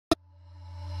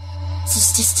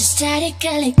just a static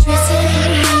electricity.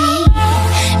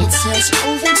 It turns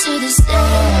over to the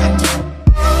stand.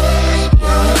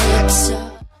 Your lips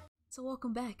are... So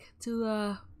welcome back to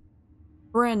a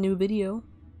brand new video,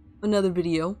 another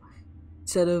video.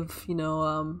 Instead of, you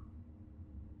know,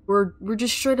 we're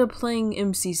just straight up playing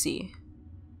MCC.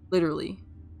 Literally,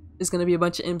 it's gonna be a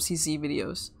bunch of MCC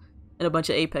videos and a bunch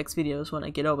of Apex videos when I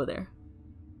get over there.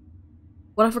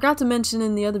 What I forgot to mention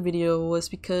in the other video was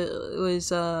because it was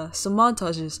some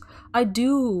montages. I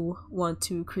do want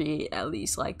to create at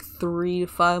least like 3 to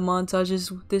 5 montages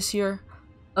this year.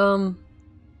 I'm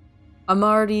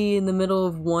already in the middle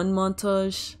of one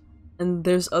montage, and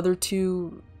there's other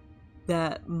 2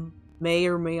 that may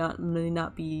or may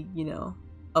not be, you know,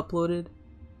 uploaded.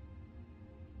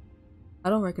 I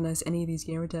don't recognize any of these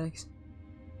gamer tags.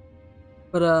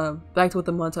 But back to what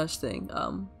the montage thing.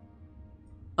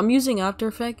 I'm using After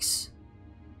Effects,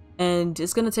 and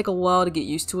it's gonna take a while to get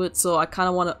used to it, so I kind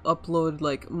of want to upload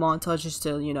like montages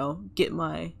to, you know, get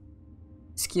my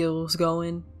skills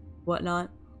going,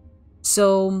 whatnot.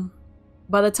 So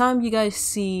by the time you guys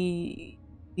see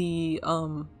the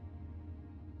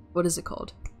what is it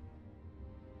called?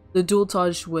 The dual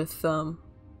touch with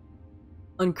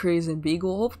Uncraze and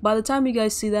Beagle. By the time you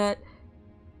guys see that,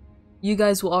 you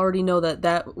guys will already know that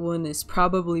that one is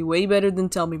probably way better than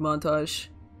Tell Me Montage.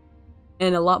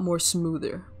 And a lot more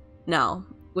smoother. Now,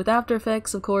 with After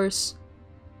Effects, of course,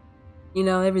 you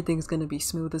know, everything's gonna be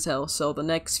smooth as hell. So the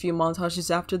next few montages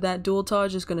after that dual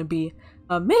touch is gonna be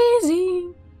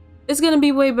amazing. It's gonna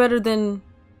be way better than,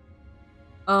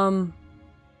 you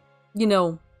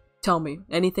know, Tell Me.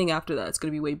 Anything after that, it's gonna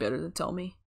be way better than Tell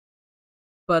Me.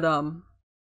 But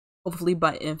hopefully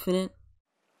by Infinite,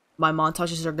 my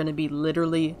montages are gonna be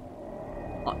literally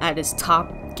at its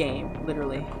top game.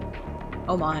 Literally.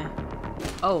 Oh my.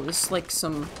 Oh, this is like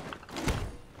some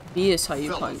B is how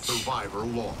you punch.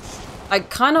 I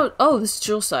kind of... Oh, this is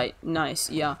drill site.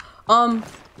 Nice, yeah.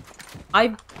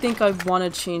 I think I want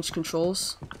to change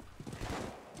controls.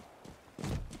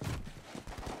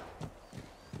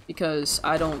 Because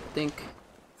I don't think...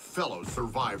 Fellow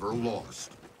survivor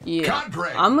lost. Yeah,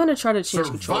 I'm gonna try to change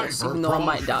controls, even though I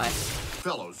might die.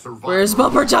 Where's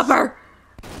Bumper Jumper?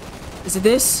 Is it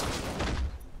this?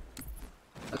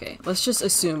 Okay, let's just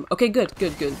assume. Okay, good.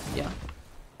 Yeah.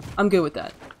 I'm good with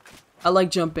that. I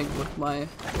like jumping with my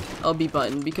LB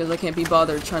button because I can't be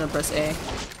bothered trying to press A.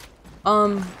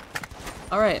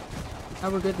 Alright. Now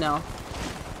we're good now.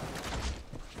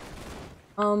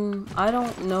 I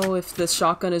don't know if the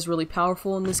shotgun is really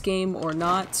powerful in this game or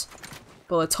not.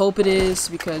 But let's hope it is,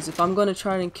 because if I'm gonna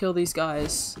try and kill these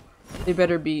guys, it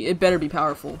better be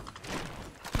powerful.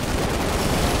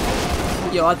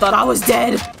 Yo, I thought I was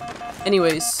dead!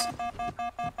 Anyways.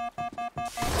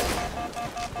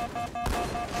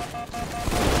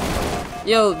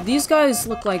 Yo, these guys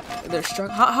look like they're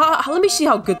struck. Let me see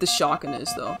how good the shotgun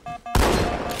is, though.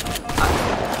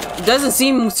 It doesn't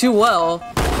seem too well.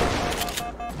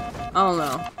 I don't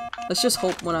know. Let's just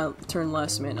hope when I turn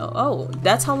left, man. Oh,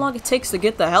 that's how long it takes to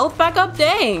get the health back up?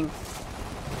 Dang!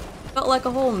 Felt like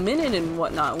a whole minute and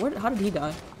whatnot. How did he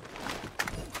die?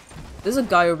 There's a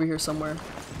guy over here somewhere.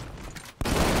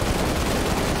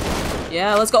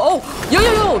 Yeah, let's go. Oh!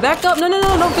 Yo! Back up! No,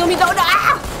 don't kill me! No!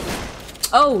 Ah!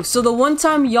 Oh, so the one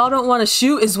time y'all don't want to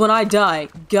shoot is when I die.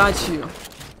 Got you.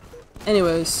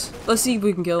 Anyways, let's see if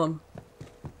we can kill him.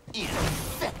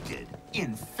 Infected.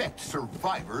 Infect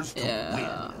survivors to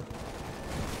win.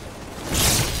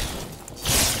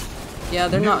 Yeah,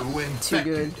 they're not too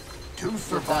good. 2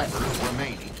 survivors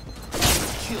remaining.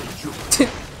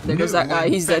 There goes that guy.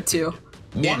 He's dead too.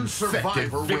 1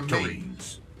 survivor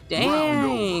remains.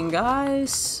 Dang,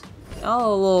 guys.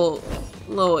 Y'all a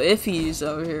little iffies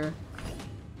over here.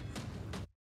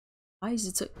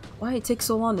 Why it take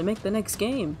so long to make the next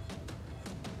game?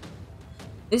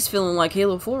 It's feeling like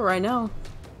Halo 4 right now.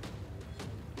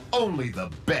 Only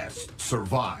the best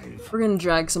survive. We're gonna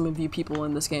drag some of you people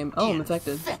in this game. Oh, I'm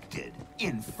infected.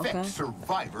 Infect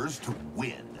survivors to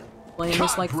win. Playing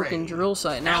this like freaking drill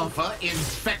site now. Alpha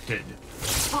infected.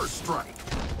 First strike.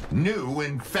 New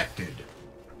infected.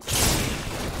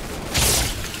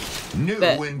 New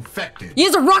infected. He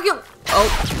has a rocket.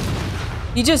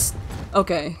 Oh, he just.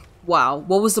 Okay. Wow.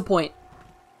 What was the point?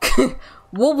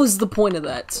 What was the point of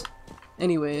that?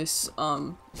 Anyways,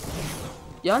 y'all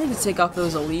need to take off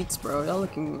those elites, bro. Y'all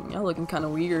looking kind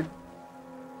of weird.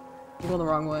 You're going the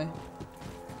wrong way.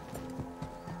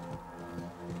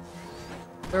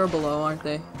 They're below, aren't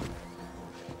they?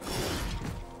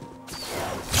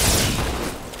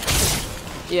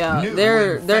 Yeah,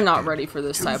 they're not ready for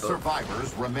this type of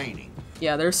survivors remaining.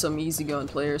 Yeah, there's some easygoing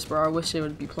players, bro. I wish they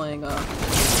would be playing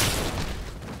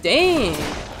Dang.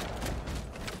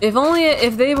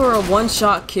 If they were a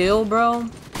one-shot kill, bro,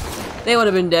 they would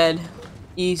have been dead.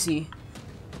 Easy.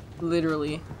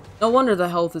 Literally. No wonder the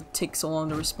health takes so long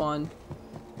to respawn.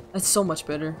 That's so much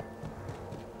better.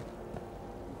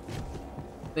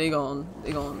 They going.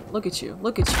 Look at you.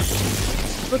 Look at you.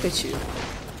 Look at you.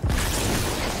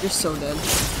 You're so dead.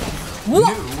 New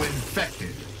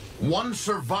infected. One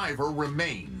survivor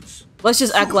remains. Let's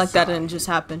just act like that didn't just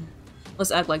happen.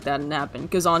 Let's act like that didn't happen.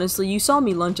 Because honestly, you saw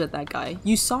me lunge at that guy.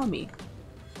 You saw me.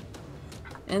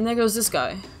 And there goes this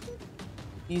guy.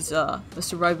 He's a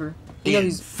survivor. You know,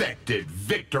 he's infected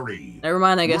victory. Never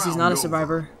mind, I guess he's not a Round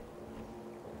survivor. over.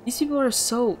 These people are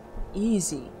so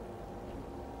easy.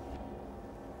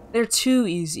 They're too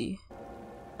easy.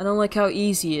 I don't like how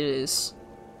easy it is.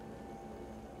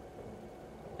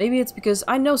 Maybe it's because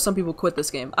I know some people quit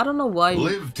this game. I don't know why.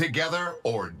 Live together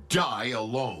or die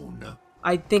alone.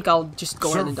 I think I'll just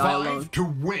go ahead and die alone. Survive to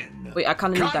win. Wait, I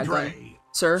kind of need that gun,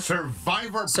 sir.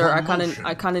 Survivor Sir, promotion.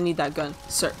 I kind of need that gun,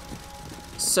 sir.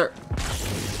 Sir.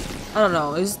 I don't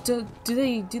know. Do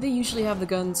they usually have the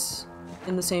guns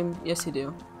in the same? Yes, they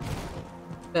do.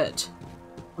 Bet.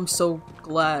 I'm so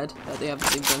glad that they have the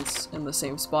same guns in the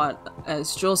same spot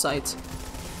as drill sites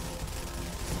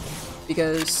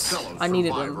because Fellow I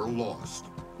needed survivor them. lost.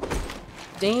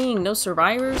 Dang, no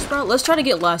survivors, bro. Let's try to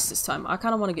get last this time. I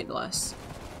kind of want to get last.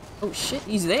 Oh shit,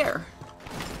 he's there.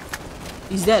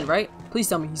 He's dead, right? Please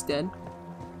tell me he's dead.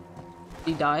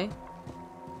 Did he die?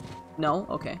 No?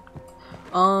 Okay.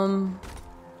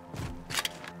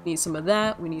 Need some of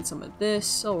that. We need some of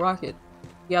this. Oh, rocket.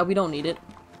 Yeah, we don't need it.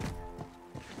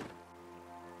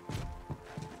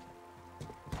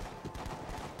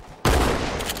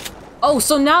 Oh,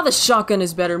 so now the shotgun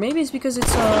is better. Maybe it's because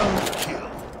it's,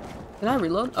 Can I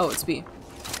reload? Oh, it's B.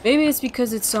 Maybe it's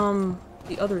because it's, the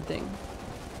other thing.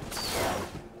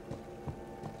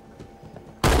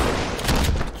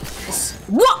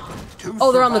 What?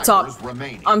 Oh, they're on the top.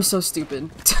 Remaining. I'm so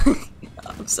stupid.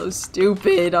 I'm so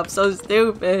stupid. I'm so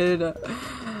stupid.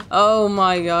 Oh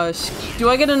my gosh. Do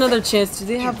I get another chance? Do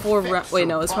they have 4 rounds? Wait,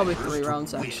 no, it's probably 3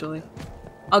 rounds, actually.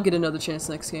 I'll get another chance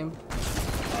next game.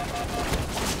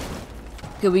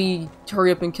 Could we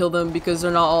hurry up and kill them because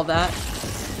they're not all that?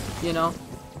 You know?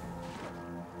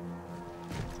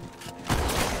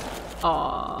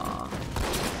 Aww.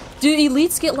 Do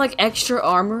elites get like extra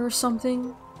armor or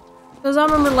something? Because I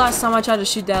remember last time I tried to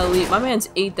shoot that elite, my man's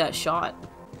ate that shot.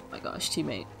 Oh my gosh,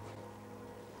 teammate.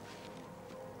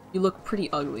 You look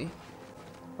pretty ugly.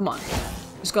 Come on.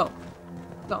 Just go.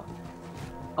 Go.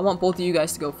 I want both of you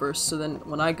guys to go first, so then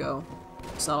when I go,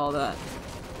 it's not all that.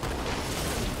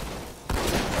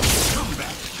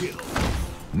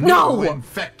 No!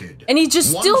 Infected. And he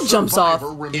just One still jumps off.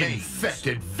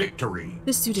 Infected victory.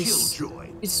 This dude is...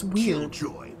 Killjoy. It's weird.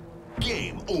 Killjoy.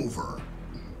 Game over.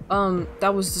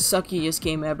 That was the suckiest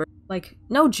game ever. Like,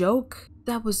 no joke.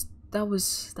 That was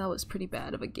pretty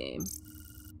bad of a game,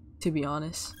 to be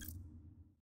honest.